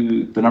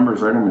to the numbers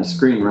right on the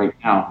screen right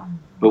now,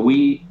 but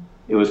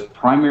it was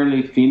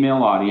primarily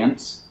female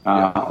audience,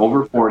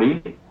 over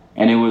 40,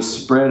 and it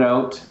was spread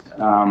out.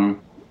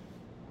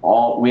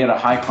 We had a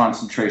high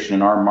concentration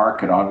in our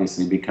market,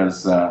 obviously,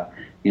 because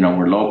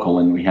we're local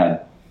and we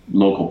had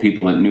local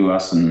people that knew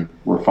us and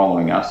were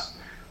following us.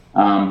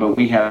 But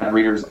we had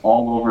readers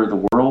all over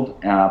the world,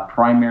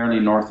 primarily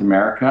North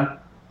America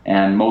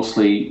and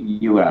mostly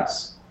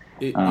U.S.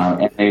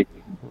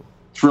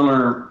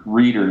 Thriller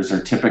readers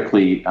are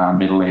typically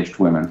middle-aged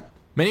women.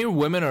 Many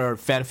women are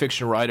fan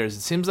fiction writers.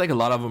 It seems like a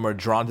lot of them are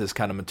drawn to this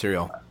kind of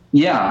material.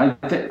 Yeah,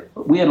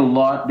 we had a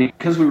lot,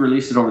 because we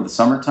released it over the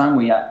summertime,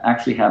 we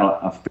actually had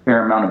a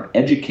fair amount of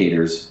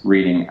educators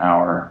reading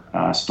our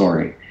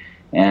story.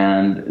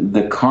 And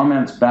the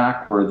comments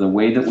back were the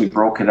way that we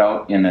broke it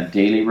out in a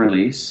daily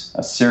release,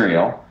 a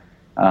serial,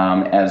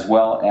 as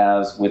well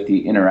as with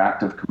the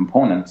interactive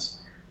components.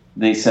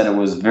 They said it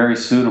was very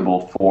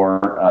suitable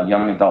for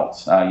young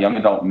adults, young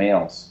adult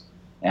males,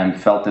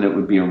 and felt that it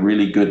would be a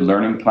really good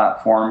learning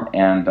platform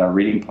and a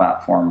reading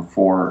platform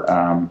for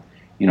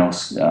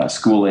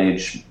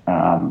school-age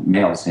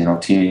males,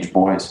 teenage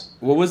boys.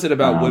 What was it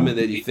about women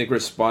that you think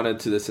responded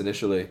to this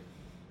initially?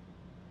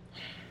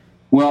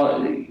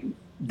 Well,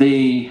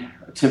 they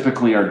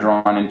typically are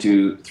drawn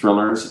into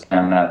thrillers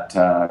and that,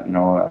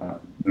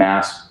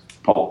 mass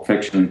pulp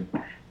fiction,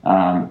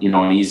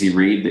 an easy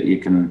read that you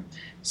can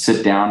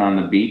sit down on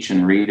the beach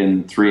and read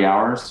in 3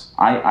 hours.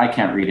 I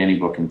can't read any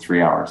book in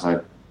 3 hours.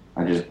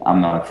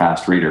 I'm not a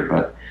fast reader,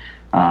 but,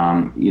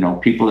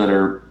 people that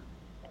are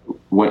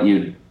what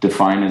you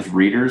define as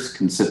readers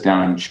can sit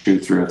down and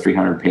shoot through a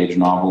 300-page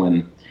novel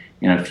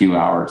in a few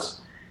hours.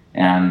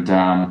 And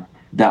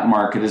that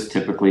market is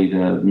typically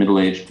the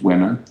middle-aged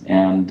women.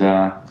 And,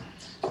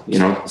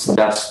 so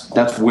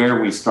that's where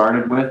we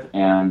started with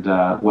and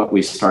what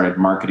we started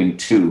marketing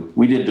to.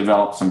 We did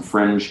develop some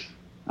fringe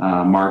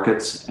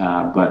markets,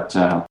 but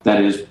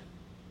that is,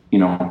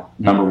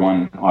 number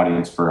one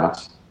audience for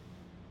us.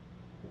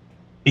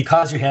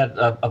 Because you had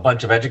a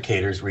bunch of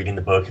educators reading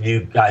the book, have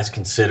you guys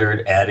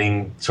considered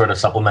adding sort of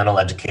supplemental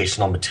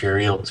educational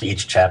material to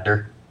each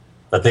chapter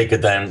that they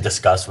could then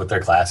discuss with their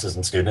classes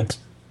and students?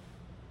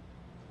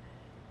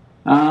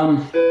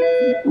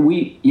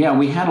 We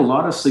had a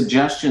lot of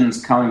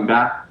suggestions coming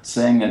back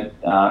saying that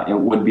it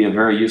would be a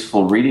very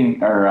useful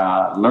reading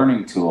or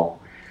learning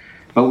tool,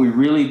 but we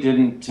really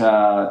didn't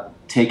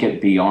take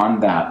it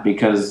beyond that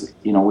because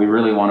we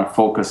really want to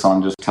focus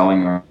on just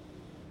telling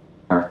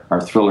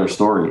our thriller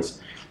stories.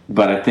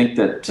 But I think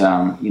that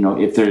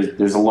if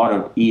there's a lot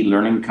of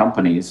e-learning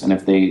companies, and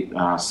if they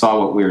saw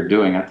what we were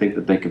doing, I think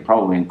that they could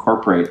probably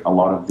incorporate a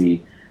lot of the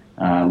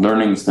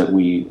learnings that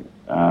we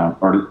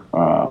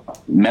or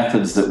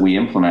methods that we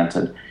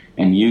implemented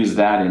and use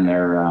that in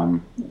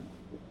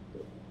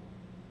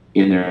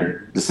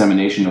their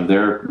dissemination of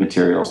their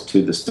materials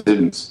to the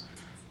students.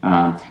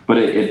 But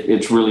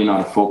it's really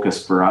not a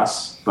focus for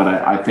us. But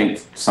I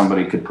think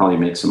somebody could probably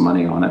make some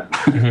money on it.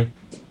 Mm-hmm.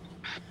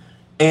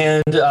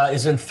 And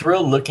is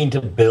Enthrill looking to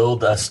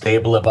build a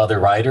stable of other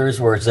writers,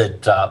 or is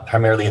it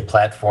primarily a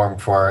platform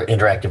for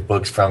interactive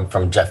books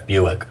from Jeff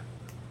Buick?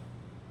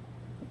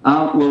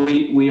 Well,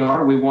 we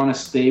want to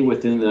stay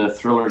within the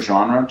thriller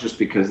genre, just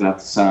because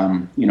that's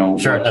Sure,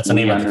 that's the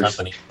name of the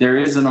company. There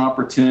is an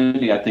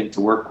opportunity, I think,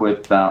 to work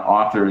with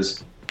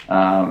authors,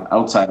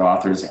 outside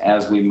authors,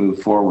 as we move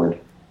forward.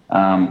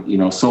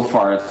 So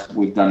far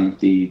we've done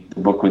the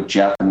book with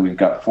Jeff, and we've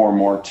got 4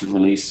 more to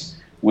release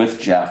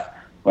with Jeff.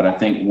 But I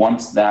think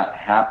once that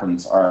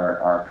happens,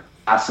 our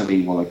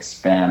capacity will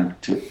expand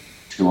to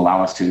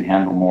allow us to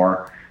handle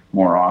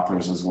more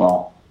authors as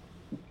well.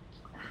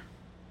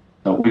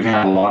 So we've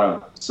had a lot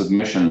of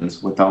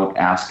submissions without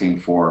asking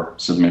for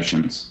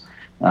submissions,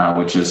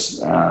 which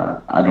is,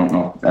 I don't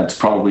know, that's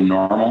probably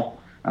normal.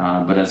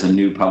 But as a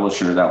new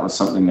publisher, that was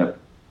something that,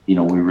 we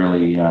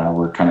really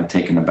were kind of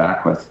taken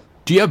aback with.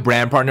 Do you have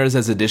brand partners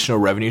as additional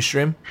revenue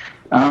stream?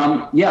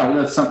 Yeah,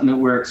 that's something that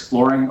we're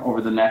exploring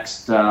over the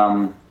next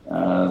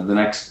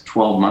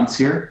 12 months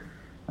here.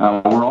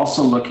 We're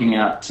also looking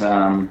at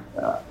a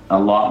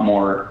lot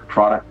more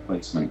product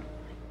placement.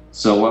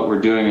 So what we're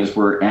doing is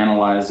we're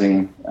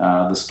analyzing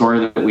the story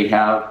that we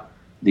have,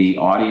 the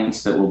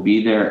audience that will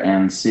be there,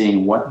 and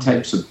seeing what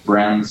types of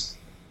brands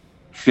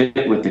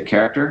fit with the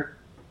character.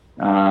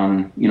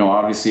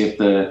 Obviously, if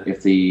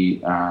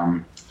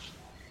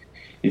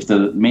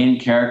the main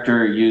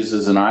character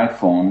uses an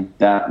iPhone,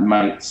 that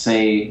might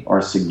say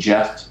or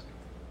suggest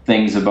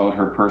things about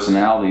her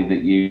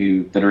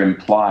personality that are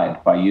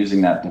implied by using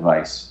that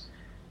device.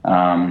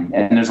 And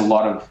there's a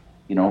lot of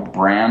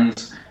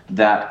brands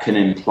that can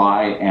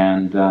imply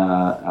and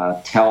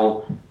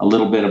tell a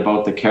little bit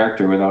about the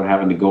character without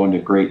having to go into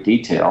great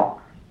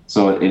detail.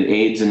 So it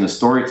aids in the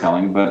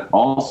storytelling, but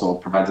also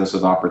provides us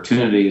with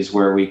opportunities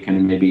where we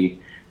can maybe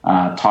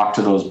talk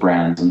to those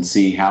brands and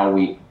see how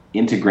we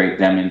integrate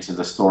them into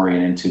the story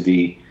and into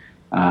the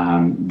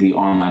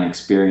online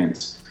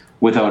experience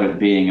without it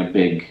being a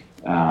big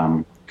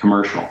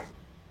commercial.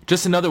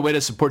 Just another way to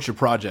support your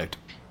project.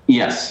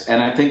 Yes,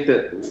 and I think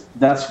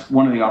that's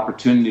one of the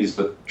opportunities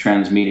with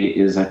transmedia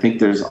is I think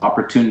there's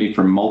opportunity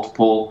for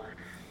multiple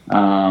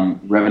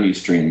revenue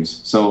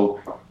streams. So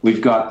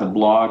we've got the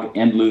blog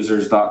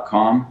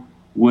endlosers.com.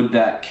 Would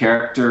that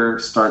character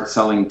start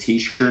selling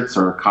T-shirts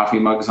or coffee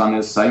mugs on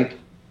his site?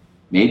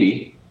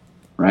 Maybe,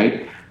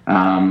 right?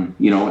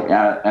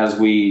 As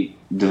we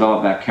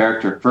develop that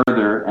character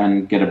further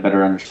and get a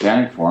better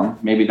understanding for him,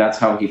 maybe that's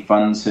how he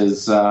funds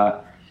his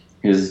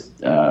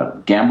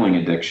gambling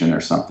addiction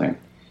or something.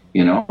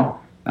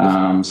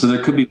 So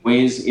there could be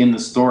ways in the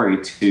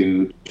story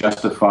to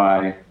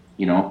justify,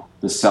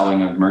 the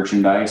selling of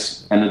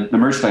merchandise. And the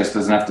merchandise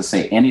doesn't have to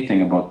say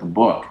anything about the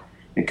book.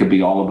 It could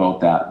be all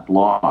about that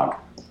blog.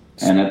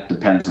 And it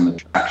depends on the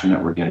traction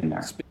that we're getting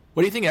there.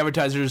 What do you think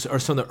advertisers are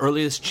some of the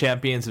earliest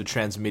champions of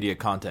transmedia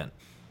content?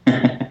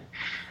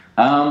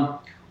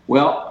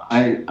 Well,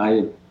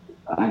 I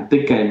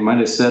think I might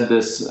have said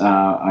this.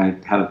 I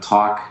had a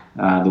talk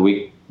the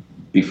week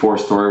before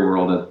Story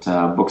World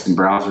at Books and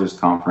Browsers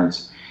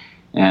conference.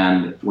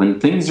 And when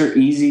things are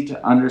easy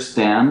to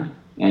understand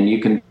and you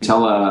can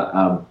tell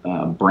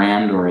a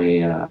brand or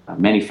a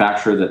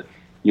manufacturer that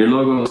your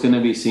logo is going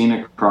to be seen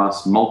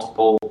across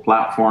multiple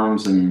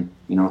platforms and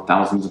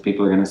thousands of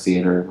people are going to see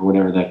it or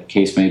whatever the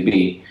case may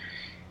be,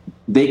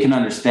 they can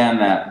understand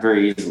that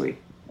very easily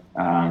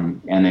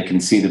and they can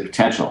see the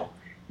potential.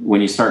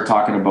 When you start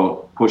talking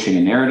about pushing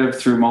a narrative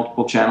through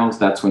multiple channels,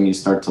 that's when you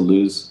start to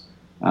lose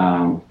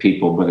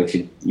people. But if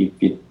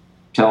you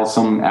tell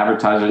some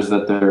advertisers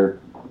that their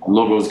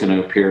logo is going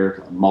to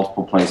appear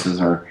multiple places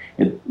or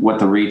what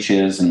the reach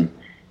is and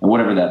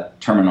whatever that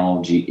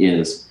terminology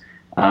is,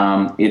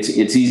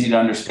 it's easy to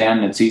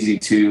understand. It's easy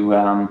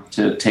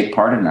to take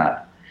part in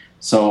that.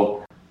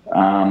 So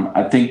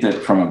I think that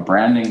from a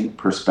branding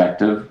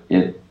perspective,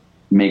 it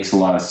makes a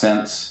lot of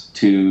sense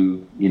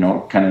to,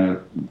 kind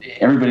of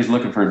everybody's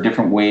looking for a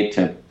different way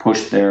to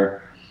push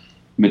their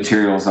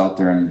materials out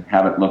there and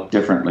have it look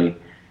differently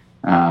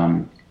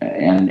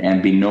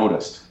and be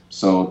noticed.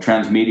 So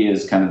transmedia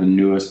is kind of the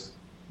newest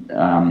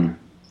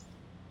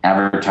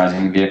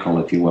advertising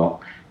vehicle, if you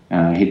will.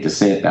 I hate to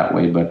say it that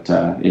way, but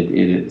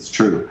it's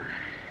true.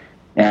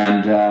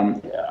 And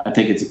I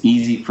think it's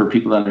easy for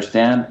people to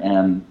understand.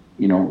 And,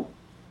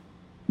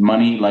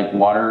 money, like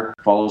water,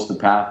 follows the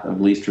path of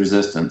least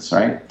resistance,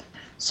 right?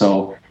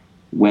 So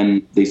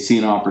when they see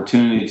an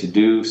opportunity to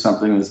do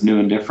something that's new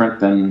and different,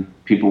 then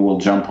people will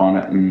jump on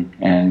it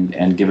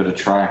and give it a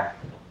try.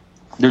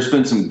 There's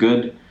been some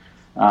good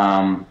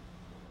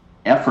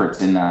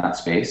efforts in that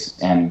space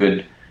and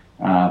good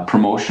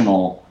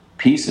promotional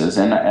pieces,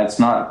 and that's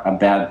not a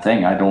bad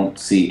thing. I don't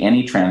see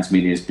any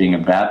transmedia as being a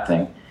bad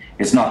thing.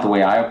 It's not the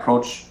way I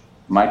approach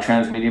my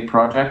transmedia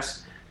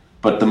projects,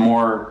 but the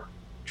more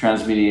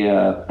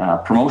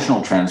transmedia,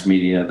 promotional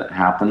transmedia that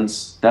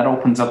happens, that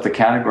opens up the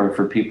category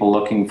for people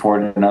looking for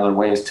it in other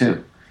ways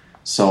too.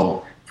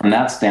 So from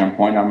that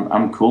standpoint,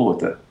 I'm cool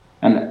with it.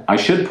 And I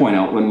should point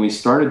out, when we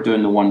started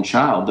doing the One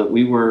Child,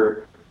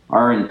 that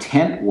our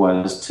intent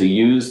was to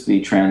use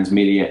the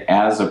transmedia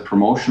as a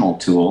promotional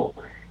tool.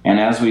 And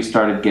as we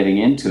started getting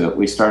into it,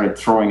 we started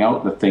throwing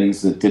out the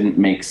things that didn't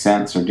make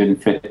sense or didn't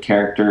fit the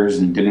characters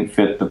and didn't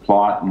fit the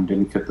plot and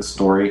didn't fit the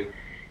story.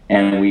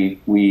 And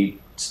we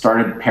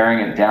started paring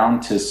it down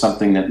to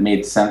something that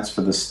made sense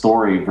for the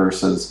story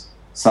versus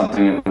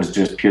something that was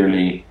just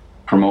purely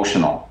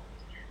promotional.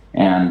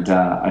 And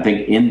I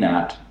think in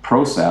that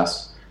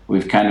process,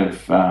 we've kind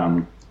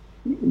of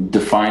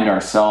defined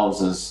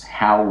ourselves as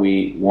how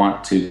we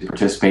want to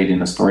participate in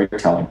the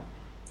storytelling.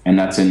 And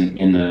that's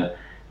in the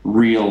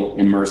real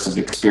immersive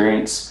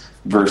experience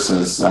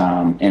versus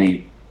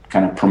any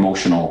kind of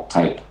promotional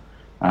type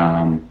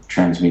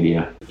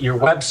transmedia. Your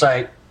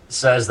website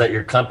says that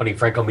your company,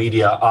 Franco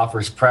Media,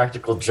 offers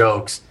practical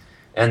jokes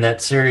and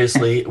that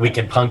seriously we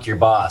can punk your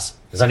boss.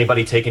 Has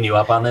anybody taken you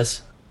up on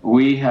this?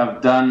 We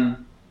have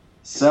done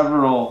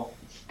several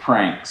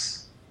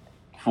pranks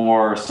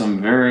for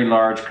some very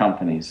large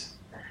companies.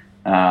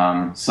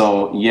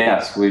 So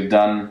yes, we've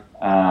done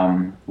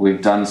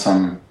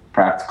some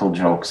practical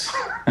jokes.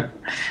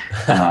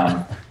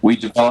 We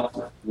developed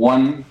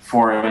one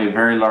for a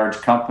very large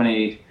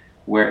company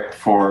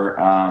for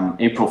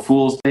April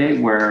Fool's Day,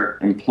 where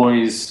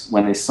employees,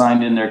 when they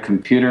signed in their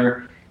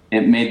computer,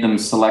 it made them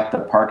select a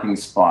parking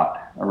spot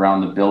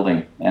around the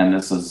building. And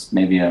this is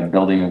maybe a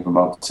building of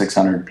about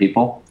 600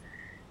 people.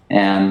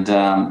 And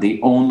the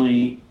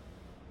only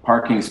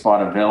parking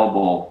spot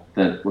available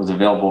that was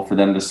available for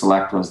them to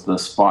select was the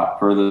spot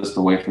furthest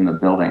away from the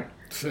building.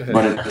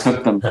 But it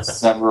took them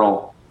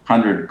several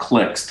hundred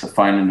clicks to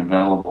find an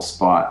available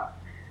spot.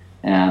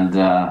 And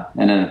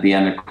then at the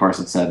end, of course,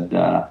 it said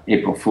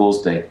April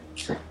Fool's Day.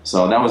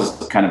 So that was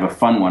kind of a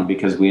fun one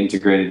because we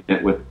integrated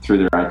it through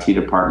their IT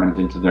department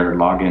into their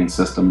login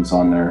systems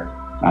on their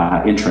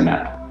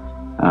intranet.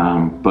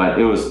 But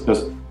it was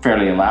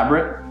fairly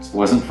elaborate. It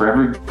wasn't for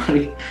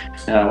everybody.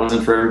 It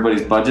wasn't for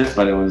everybody's budget,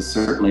 but it was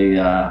certainly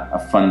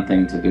a fun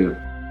thing to do.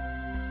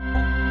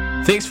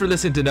 Thanks for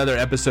listening to another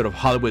episode of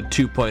Hollywood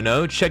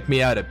 2.0. Check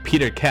me out at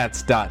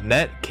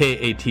peterkatz.net,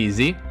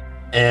 Katz.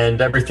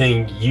 And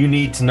everything you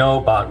need to know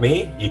about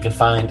me, you can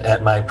find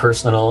at my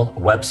personal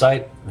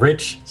website,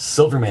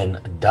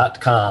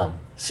 richsilverman.com.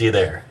 See you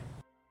there.